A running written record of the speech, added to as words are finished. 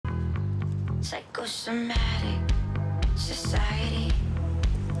Psychosomatic society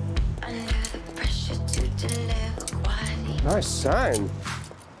under the pressure to deliver quality. Nice sign.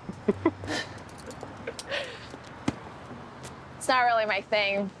 It's not really my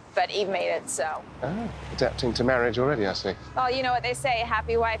thing, but Eve made it, so. Oh, adapting to marriage already, I see. Well, you know what they say,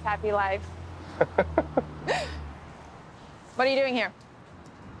 happy wife, happy life. What are you doing here?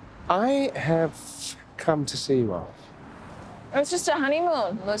 I have come to see you off. It was just a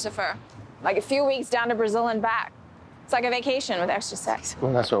honeymoon, Lucifer. Like a few weeks down to Brazil and back. It's like a vacation with extra sex.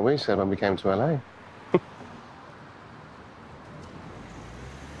 Well, that's what we said when we came to LA.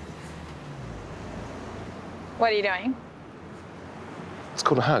 What are you doing? It's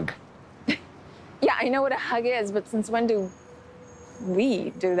called a hug. Yeah, I know what a hug is, but since when do we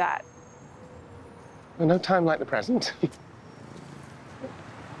do that? Well, no time like the present.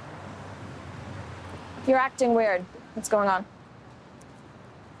 You're acting weird. What's going on?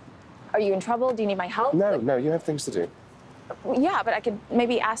 Are you in trouble? Do you need my help? No, no, you have things to do. Yeah, but I could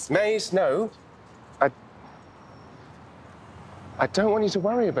maybe ask... Maze, no. I don't want you to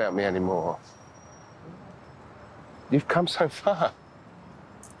worry about me anymore. You've come so far.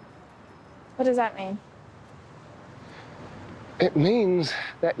 What does that mean? It means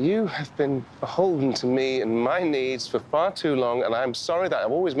that you have been beholden to me and my needs for far too long, and I'm sorry that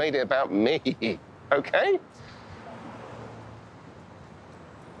I've always made it about me, okay?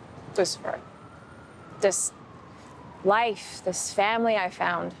 Lucifer, this life, this family I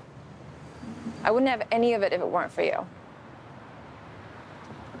found, I wouldn't have any of it if it weren't for you.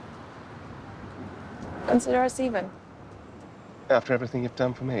 Consider us even. After everything you've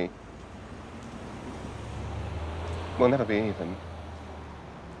done for me, we'll never be even.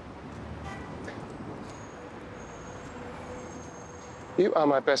 You are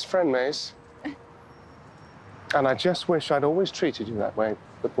my best friend, Maze. And I just wish I'd always treated you that way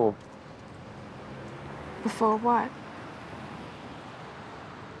before. Before what?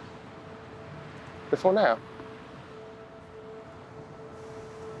 Before now.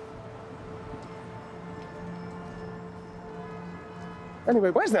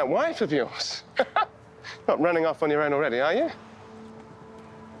 Anyway, where's that wife of yours? Not running off on your own already, are you?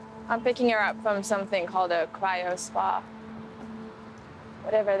 I'm picking her up from something called a cryo spa.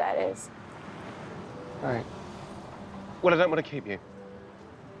 Whatever that is. Right. Well, I don't want to keep you.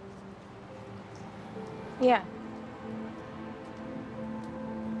 Yeah.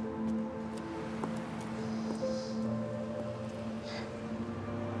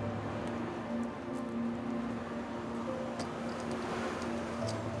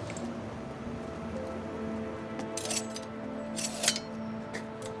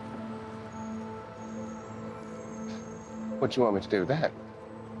 What do you want me to do with that?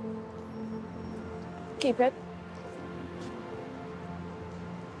 Keep it.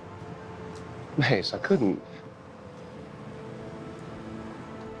 Maze, I couldn't.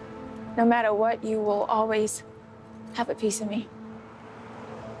 No matter what, you will always have a piece of me.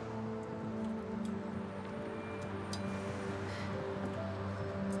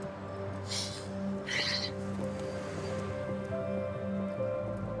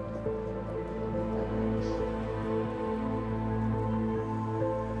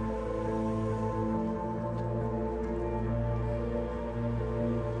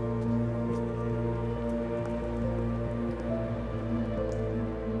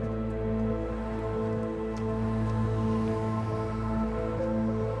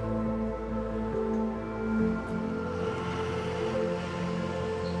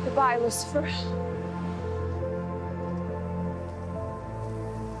 Goodbye, Lucifer.